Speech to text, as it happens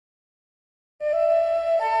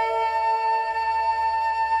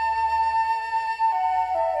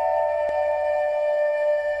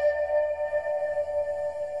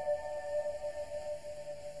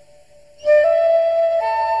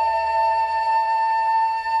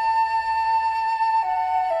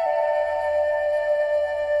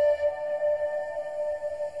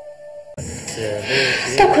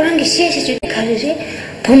또 그런 게 시에시 가르지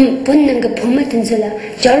본능 그 봄을 든줄라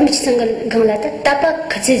저름이 상gal 강라다 따바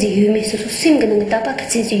같이지 유미서 수임가는 따바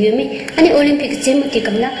같이지 유미 아니 올림픽 제목이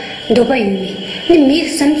감라 도바 유미 근데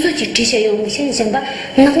미 삼수지 티셔 용미 신생바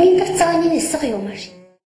나긴다 짜니 있어 요마시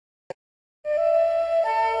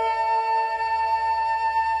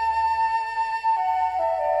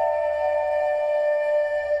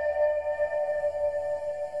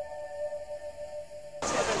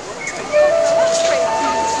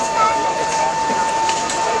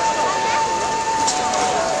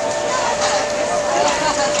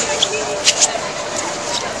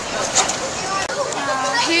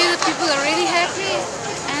People are really happy,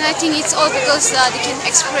 and I think it's all because they can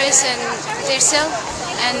express themselves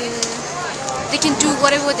and they can do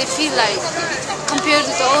whatever they feel like. Compared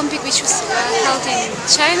to the Olympic, which was held in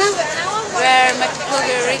China, where my people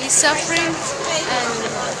were really suffering,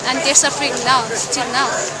 and they're suffering now, still now.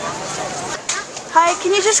 Hi,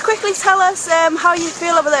 can you just quickly tell us how you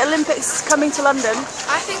feel about the Olympics coming to London?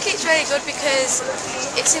 I think it's really good because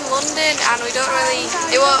it's in London and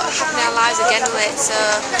it won't happen in our lives again, will it? So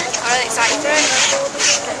I'm really excited for it.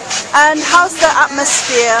 And how's the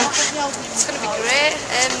atmosphere? It's going to be great.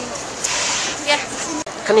 Yeah.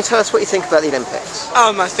 Can you tell us what you think about the Olympics?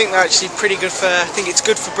 I think they're actually pretty good I think it's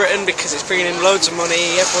good for Britain because it's bringing in loads of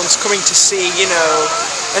money, everyone's coming to see,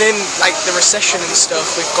 and in like the recession and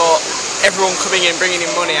stuff, we've got everyone coming in, bringing in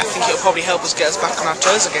money. I think it'll probably help us get us back on our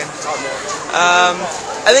toes again.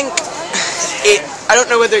 I think I don't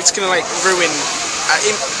know whether it's going to like ruin,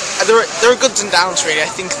 there are goods and downs really. I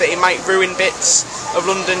think that it might ruin bits of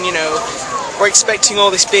London, we're expecting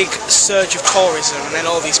all this big surge of tourism and then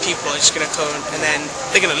all these people are just going to come and then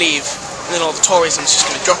they're going to leave and then all the tourism's just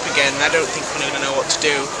going to drop again and I don't think we're going to know what to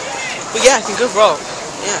do. But yeah, I think overall,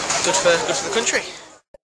 yeah, good for the country.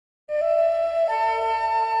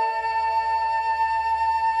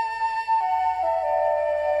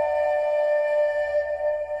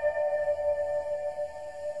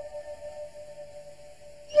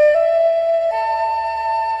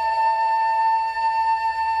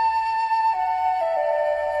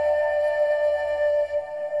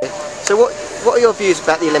 So what are your views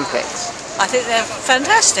about the Olympics? I think they're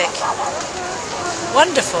fantastic,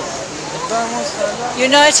 wonderful,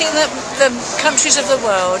 uniting the countries of the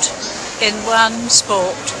world in one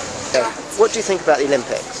sport. What do you think about the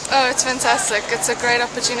Olympics? Oh, it's fantastic. It's a great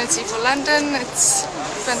opportunity for London. It's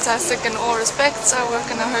fantastic in all respects. I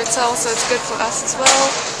work in a hotel, so it's good for us as well.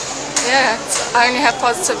 Yeah, I only have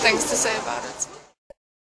positive things to say about it.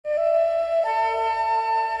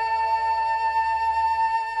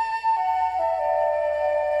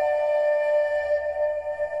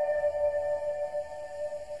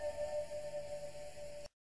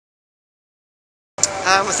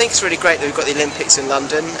 I think it's really great that we've got the Olympics in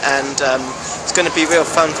London and it's going to be real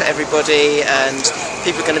fun for everybody and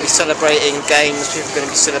people are going to be celebrating games, people are going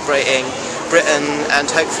to be celebrating Britain and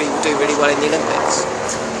hopefully we'll do really well in the Olympics.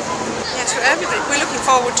 Yes, for everybody. We're looking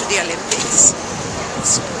forward to the Olympics.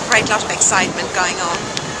 There's a great lot of excitement going on,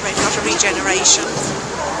 a great lot of regeneration.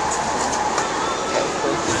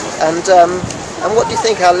 And what do you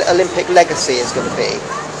think our Olympic legacy is going to be?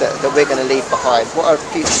 That we're going to leave behind? What are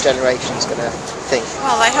future generations going to think?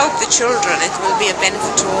 Well, I hope the children, it will be a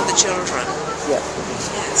benefit to all the children. Yeah.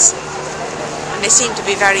 Yes. And they seem to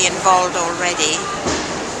be very involved already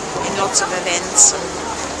in lots of events and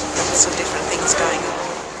lots of different things going on.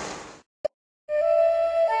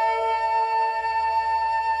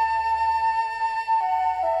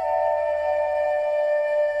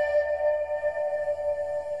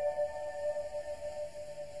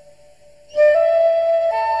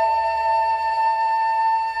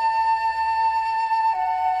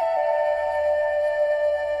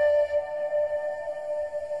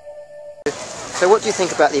 So what do you think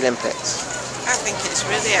about the Olympics? I think it's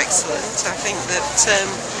really excellent. I think that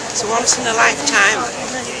it's a once in a lifetime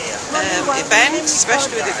event,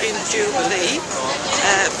 especially with it being the Jubilee.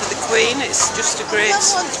 For the Queen, it's just a great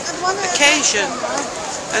occasion.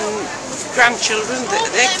 And grandchildren,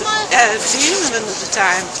 they're feeling another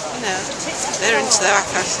time, they're into their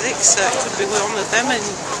athletics, so it could be one of them in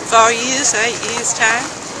 4 years, 8 years' time.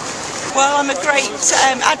 Well, I'm a great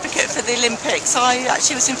advocate for the Olympics. I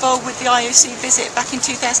actually was involved with the IOC visit back in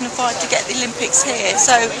 2005 to get the Olympics here,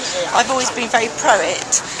 so I've always been very pro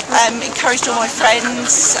it, encouraged all my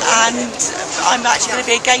friends, and I'm actually going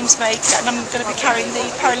to be a games maker and I'm going to be carrying the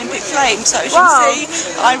Paralympic flame, so as you can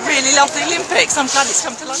see, I really love the Olympics. I'm glad it's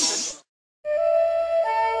come to London.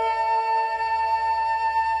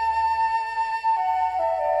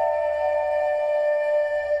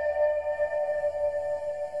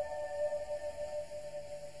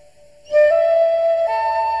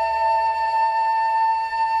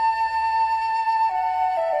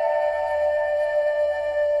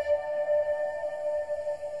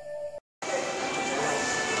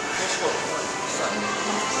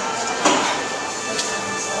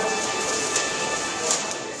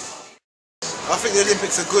 the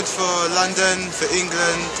Olympics are good for London, for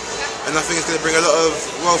England, and I think it's going to bring a lot of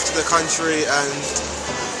wealth to the country and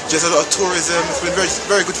just a lot of tourism. It's been very,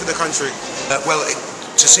 very good for the country.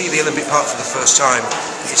 To see the Olympic Park for the first time,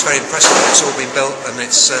 it's very impressive. It's all been built and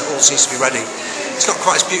it's all seems to be ready. It's not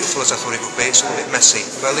quite as beautiful as I thought it would be. It's a little bit messy,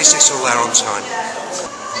 but at least it's all there on time.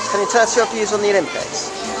 Can you tell us your views on the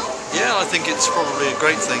Olympics? Yeah, I think it's probably a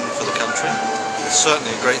great thing for the country. It's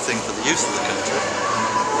certainly a great thing for the youth of the country.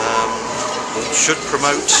 It should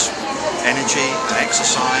promote energy and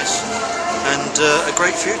exercise and a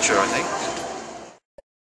great future, I think.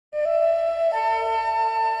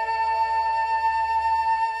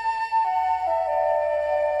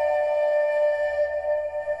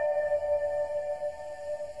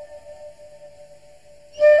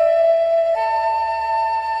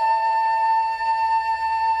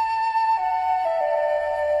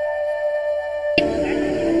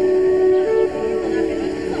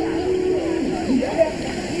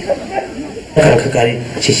 가리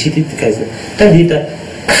지시디 가서 달리다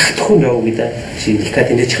같은 라우기다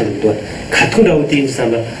지리카딘데 참도 같은 라우디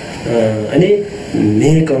인사마 아니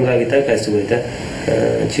매일 건강하다 가서 보다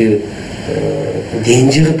지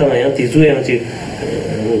덴지가 당야 디조야 지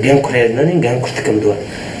gankurenanin gankurtikamdo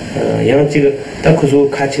양지 딱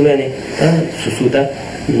그소 같이만이 수수다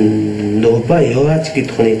노바 요아치기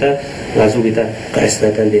토니다 가족이다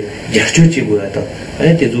가스나단데 약주지고야다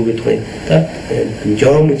아니 대조기 토니다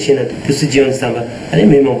저무치나 뜻지온 삼바 아니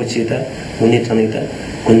메모부치다 운이타니다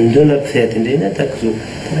군도나 페텐데나 딱 그소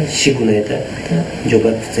시구나이다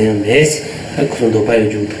조바 세연 메스 그소 노바요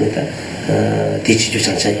주토니다 디치주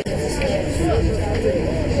장차이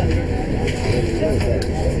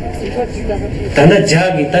ताना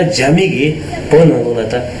जागी ता जामीगी पोनो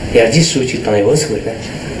नता याजी सूची ताई वस होगा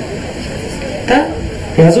ता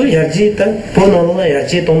याजो याजी ता पोनो नला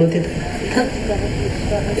याजी तोनते ता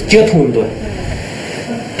जेथुंदो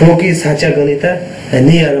पोकी साचा गनिता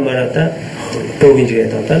नियार माराता पोगिंजिगे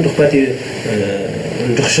ता दुखपाती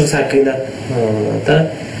दुखशो साकिना ता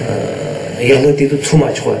यालो티 도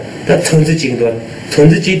추마치고 다 천지징도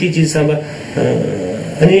천지지디 지사바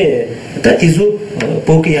아니 다 디주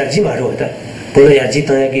पोके याजी मारो होता बोला याजी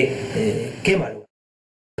तो है कि के मारो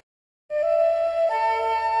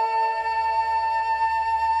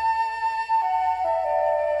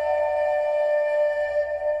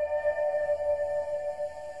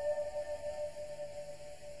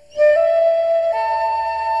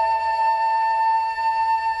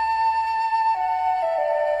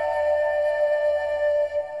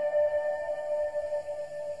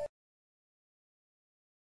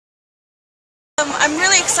I'm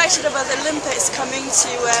really excited about the Olympics coming to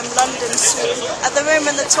London soon. At the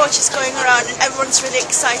moment the torch is going around and everyone's really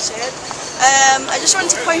excited. I just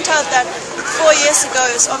want to point out that 4 years ago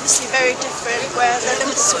it was obviously very different, where the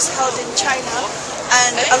Olympics was held in China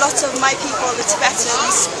and a lot of my people, the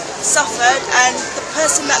Tibetans, suffered, and the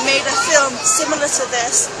person that made a film similar to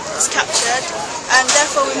this was captured, and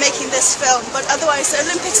therefore we're making this film. But otherwise the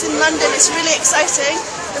Olympics in London is really exciting.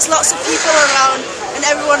 There's lots of people around and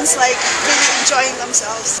everyone's like really enjoying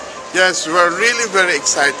themselves. Yes, we're really very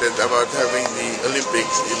excited about having the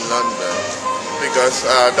Olympics in London because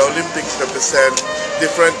the Olympics represent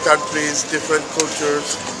different countries, different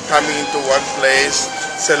cultures coming into one place,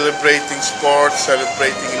 celebrating sports,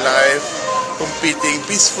 celebrating life, competing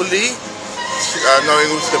peacefully, knowing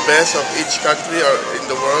who's the best of each country or in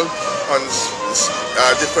the world on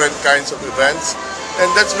different kinds of events. And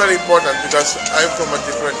that's very important because I'm from a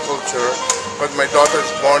different culture, but my daughter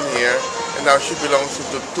is born here and now she belongs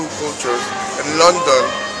to two cultures. And London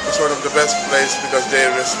is one of the best places because they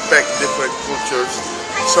respect different cultures.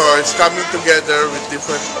 So it's coming together with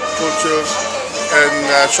different cultures and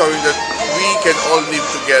showing that we can all live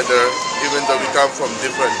together even though we come from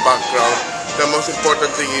different backgrounds. The most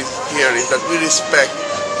important thing here is that we respect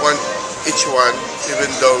each one even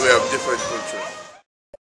though we have different cultures.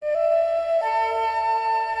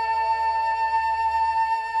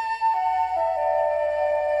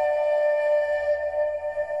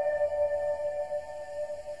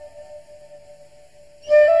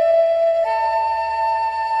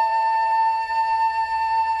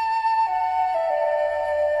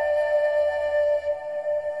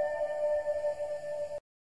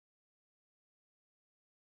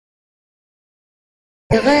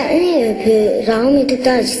 내가 그 라운드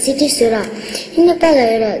듣다 시티스라 근데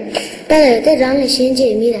빨라요 라운드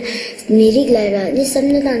신제입니다 미리라라 니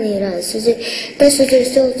섬나다니라 수제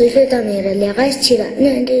소소다니라 내가 치라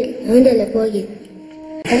근데 혼자를 보기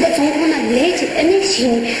근데 정말 레지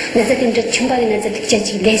아니신 나한테 좀 충분히 나한테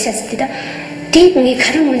직접 레시스티다 띵이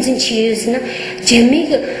가는 문진 치유스나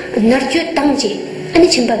재미가 너르주 땅지 아니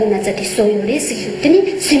침박이 나자디 소요레스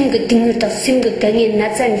되니 심그 딩르다 심그 강이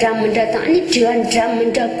나잔 잠만다 아니 지안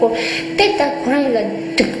잠만다고 때다 그런가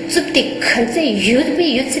득습디 간세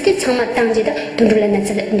유비 유스디 참아 당지다 돈들라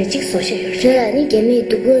나자다 인지 소셔요 저라니 게미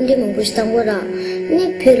두고인데 먹고싶단 거라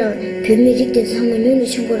네 별랑 별미직된 상만요는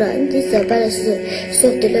친구라 인지 사바라스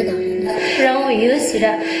속들려다 然后有时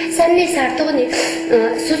啦，三年三多年，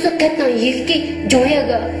叔叔看到一个重要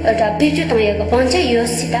的必须当一个王家有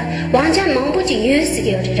时的，王家忙不就有时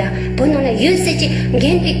个了，不能来有时就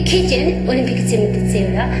眼的看见奥林匹克节目的自由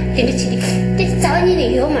了，电视机的，这早年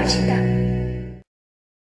的有嘛是的。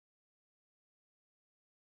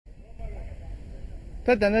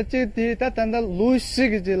 다 단다 찌디 다 단다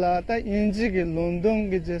루시기지라 다 인지기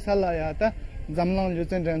론동기지 살라야 다 잠랑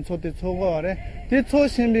유전전 초대 초고래 디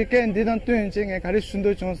초신비께 디던 tuy인증에 가리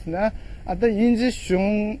순도 정스나 아다 인지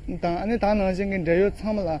슝당 아니 단어진게 레요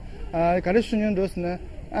참라 가리 순년도스나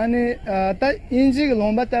아니 다 인지기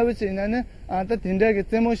롬바다위지나는 아다 딘다게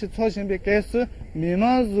제모시 초신비께서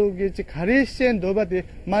미만족이 가리시엔 도바디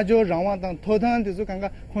마조 라와당 토단데서 간가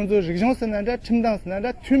콘조 리정스나다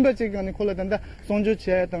침당스나다 튠바지간이 콜라단다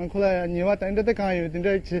송주치에 당 콜라야 니와 단데데 가요 딘다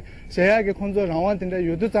제야게 콘조 라와단데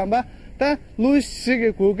요도 잠바 다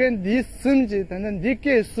루시게 고겐 디 심지 단단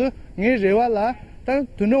니케스 니 레와라 다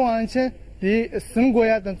돈왕첸 디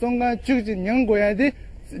심고야 단 종가 죽지 냥고야디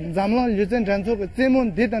잠랑 유전 잔소가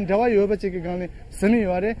제몬 디단 자와 요바치게 간에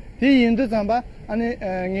스미와레 디 인도 잠바 아니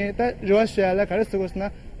녜다 로시아라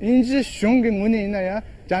가르스고스나 인지 슝게 문이 있나야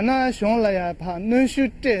자나 슝라야 파 능슈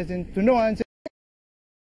때진 돈왕첸